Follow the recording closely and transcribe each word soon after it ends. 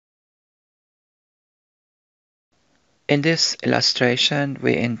In this illustration,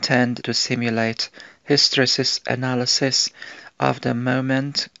 we intend to simulate hysteresis analysis of the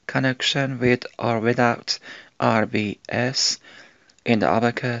moment connection with or without RBS in the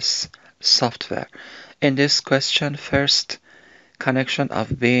Abaqus software. In this question, first, connection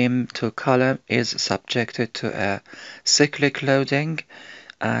of beam to column is subjected to a cyclic loading,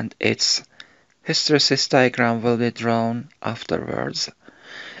 and its hysteresis diagram will be drawn afterwards.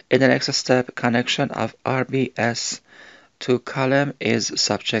 In the next step, connection of RBS to column is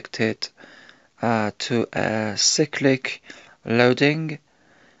subjected to a cyclic loading,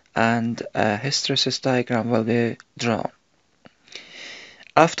 and a hysteresis diagram will be drawn.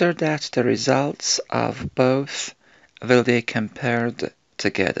 After that, the results of both will be compared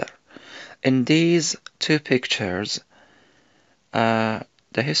together. In these two pictures, the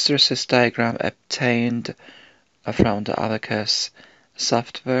hysteresis diagram obtained from the Abaqus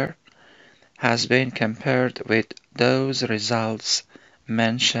software has been compared with those results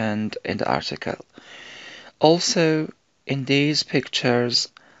mentioned in the article. Also, in these pictures,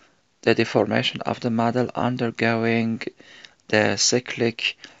 the deformation of the model undergoing the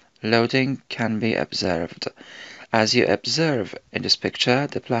cyclic loading can be observed. As you observe in this picture,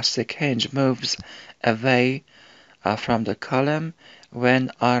 the plastic hinge moves away from the column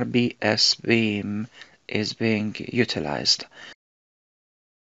when RBS beam is being utilized.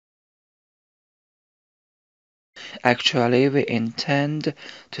 Actually, we intend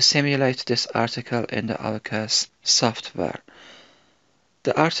to simulate this article in the Abaqus software.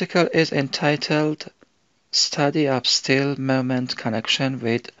 The article is entitled Study of Still Moment Connection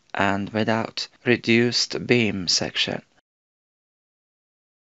with and Without Reduced Beam Section.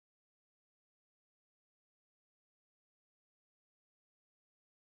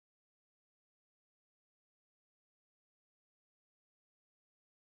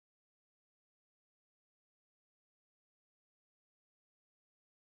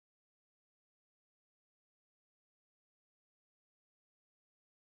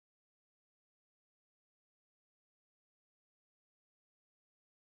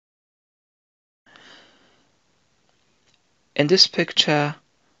 In this picture,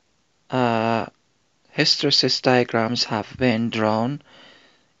 hysteresis diagrams have been drawn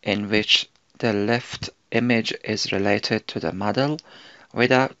in which the left image is related to the model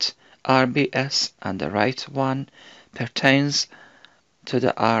without RBS and the right one pertains to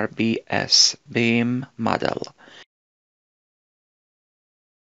the RBS beam model.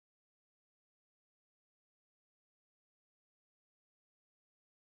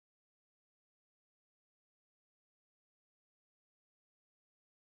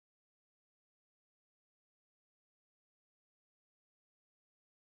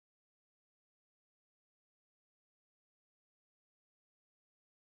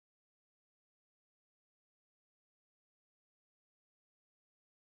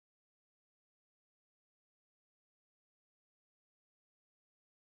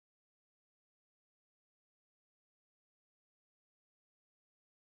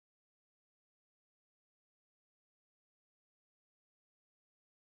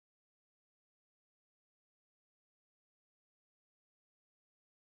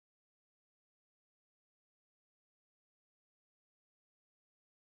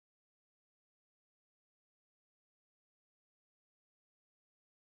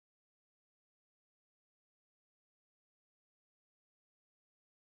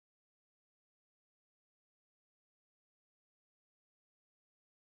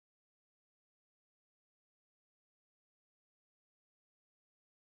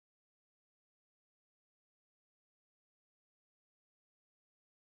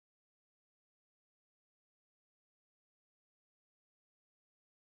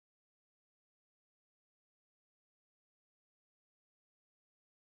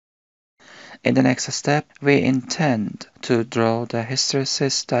 In the next step, we intend to draw the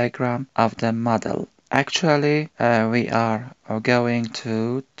hysteresis diagram of the model. Actually, we are going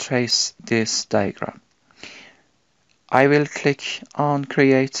to trace this diagram. I will click on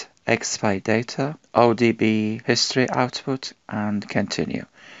Create XY Data, ODB History Output, and Continue.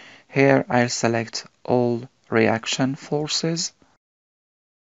 Here I'll select all reaction forces.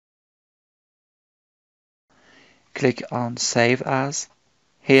 Click on Save As.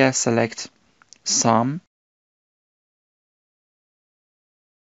 Here select Sum.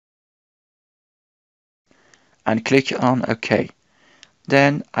 And click on OK.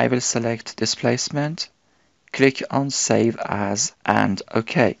 Then I will select Displacement, click on Save As and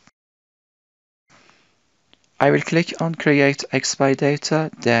OK. I will click on Create XY Data,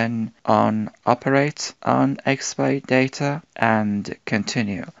 then on Operate on XY Data and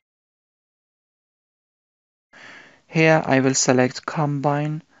Continue. Here I will select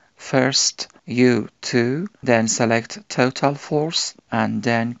Combine, first U2, then select Total Force, and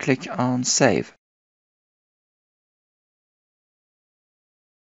then click on Save.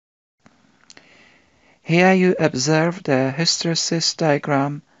 Here you observe the hysteresis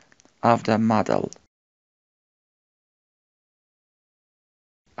diagram of the model.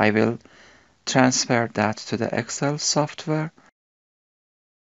 I will transfer that to the Excel software.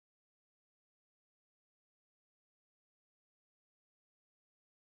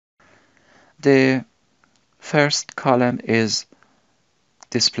 The first column is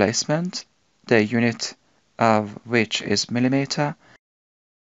displacement, the unit of which is millimeter.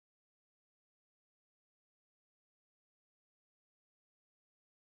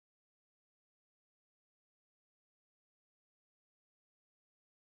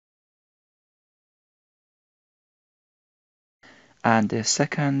 And the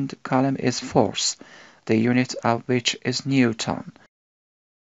second column is force, the unit of which is Newton.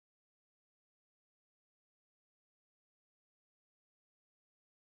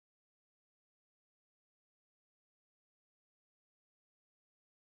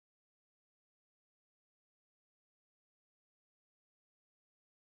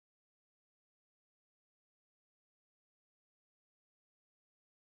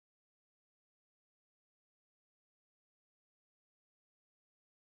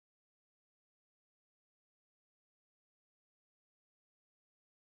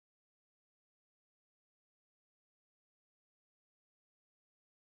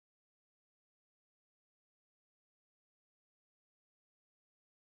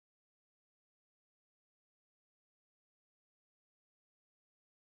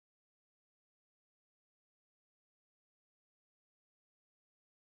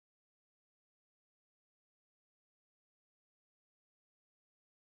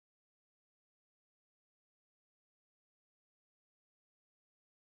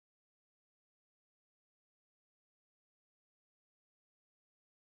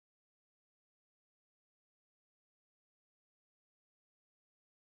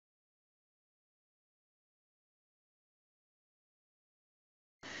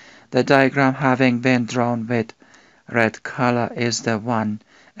 The diagram having been drawn with red color is the one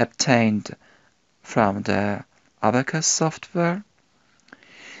obtained from the Abaqus software.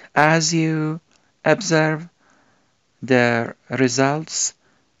 As you observe, the results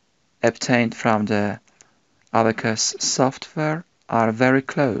obtained from the Abaqus software are very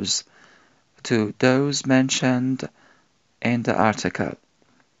close to those mentioned in the article,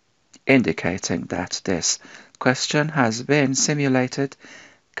 indicating that this question has been simulated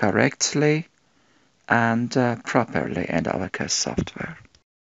correctly and properly in the Abaqus software.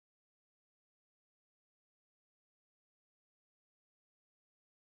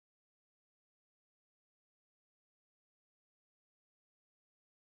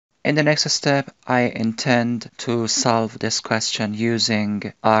 In the next step, I intend to solve this question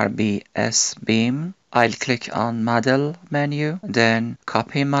using RBS Beam. I'll click on Model menu, then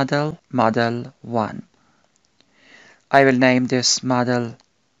Copy Model, Model 1. I will name this model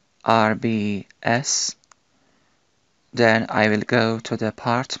RBS. Then I will go to the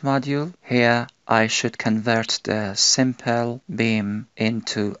Part module. Here I should convert the simple beam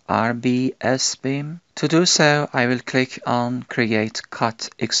into RBS beam. To do so, I will click on Create Cut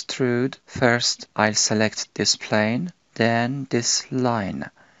Extrude. First, I'll select this plane, then this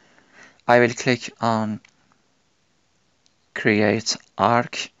line. I will click on Create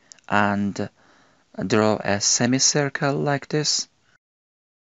Arc and draw a semicircle like this.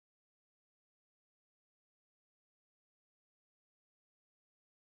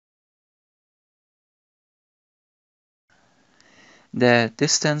 The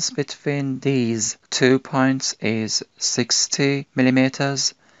distance between these 2 points is 60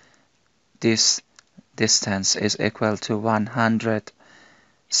 millimeters. This distance is equal to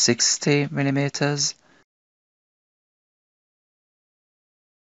 160 millimeters.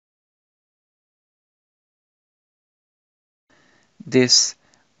 This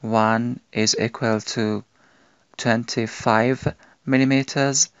one is equal to 25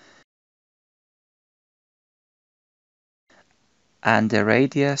 millimeters. And the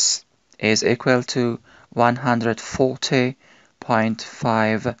radius is equal to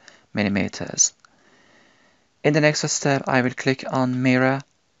 140.5 millimeters. In the next step, I will click on Mirror,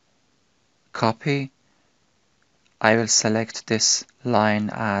 Copy. I will select this line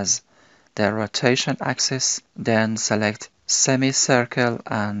as the rotation axis, then select semicircle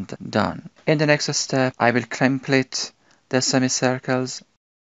and done. In the next step, I will complete the semicircles.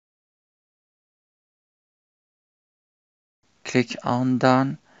 Click on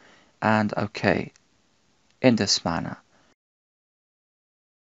Done and OK. in this manner.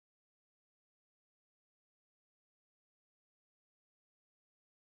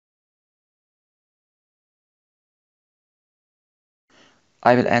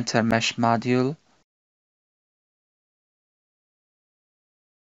 I will enter Mesh module.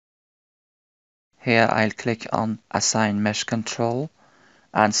 Here I'll click on Assign Mesh Control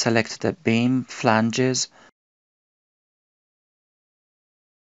and select the beam flanges.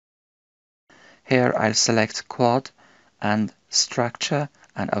 Here I'll select Quad and Structure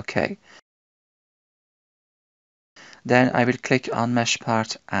and OK. Then I will click on Mesh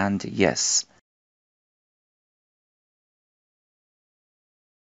Part and Yes.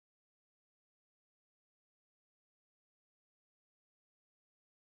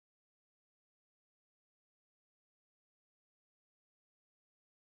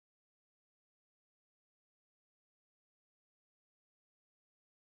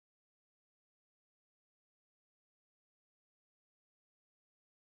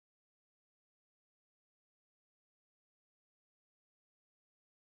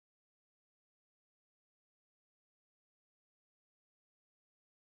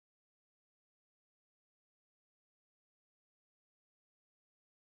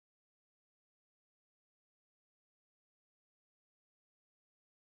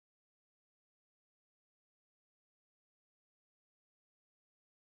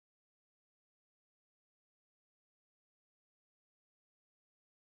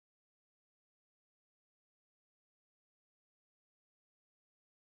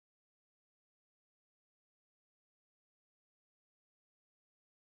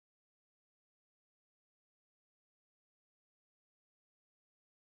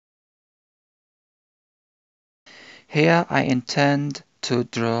 Here I intend to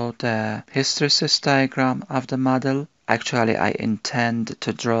draw the hysteresis diagram of the model. Actually, I intend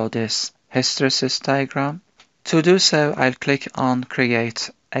to draw this hysteresis diagram. To do so, I'll click on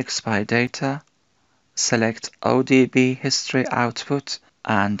Create XY Data, select ODB History Output,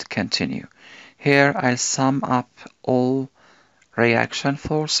 and continue. Here I'll sum up all reaction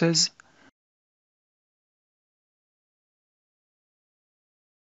forces.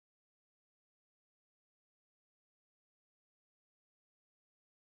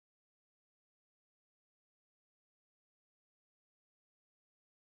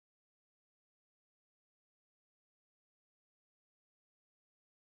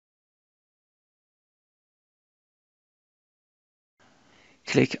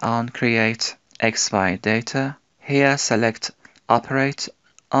 Click on Create XY Data. Here select Operate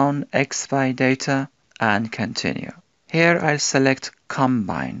on XY Data and continue. Here I'll select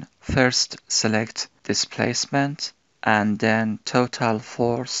Combine. First select Displacement and then Total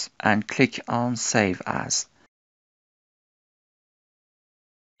Force and click on Save As.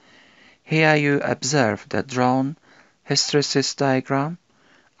 Here you observe the drawn hysteresis diagram.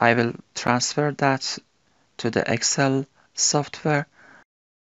 I will transfer that to the Excel software.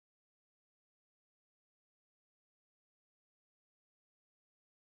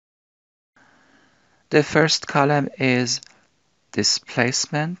 The first column is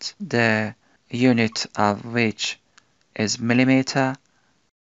displacement, the unit of which is millimeter.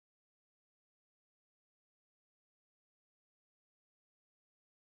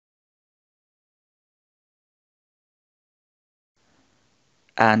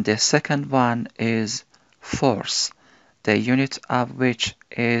 And the second one is force, the unit of which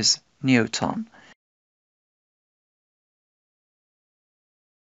is Newton.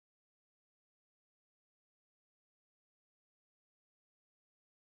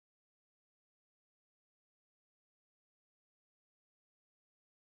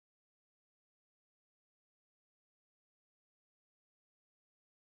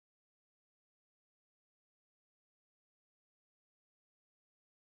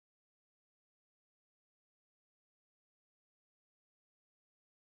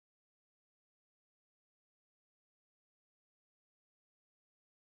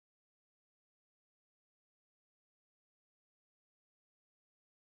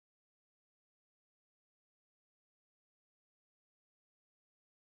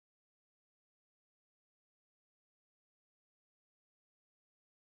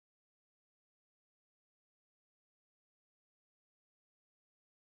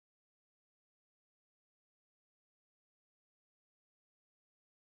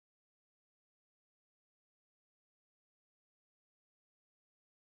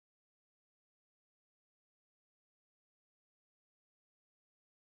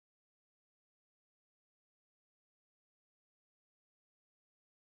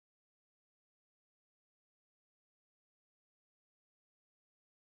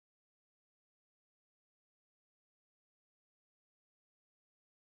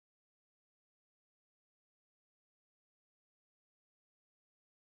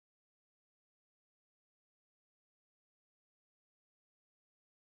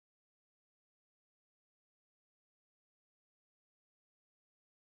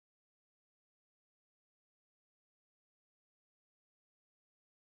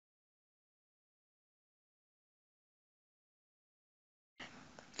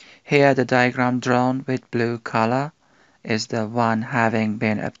 Here the diagram drawn with blue color is the one having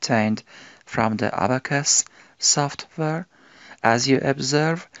been obtained from the Abaqus software. As you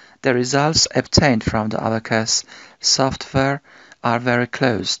observe, the results obtained from the Abaqus software are very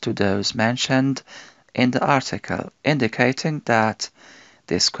close to those mentioned in the article, indicating that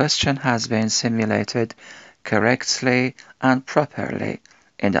this question has been simulated correctly and properly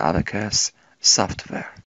in the Abaqus software.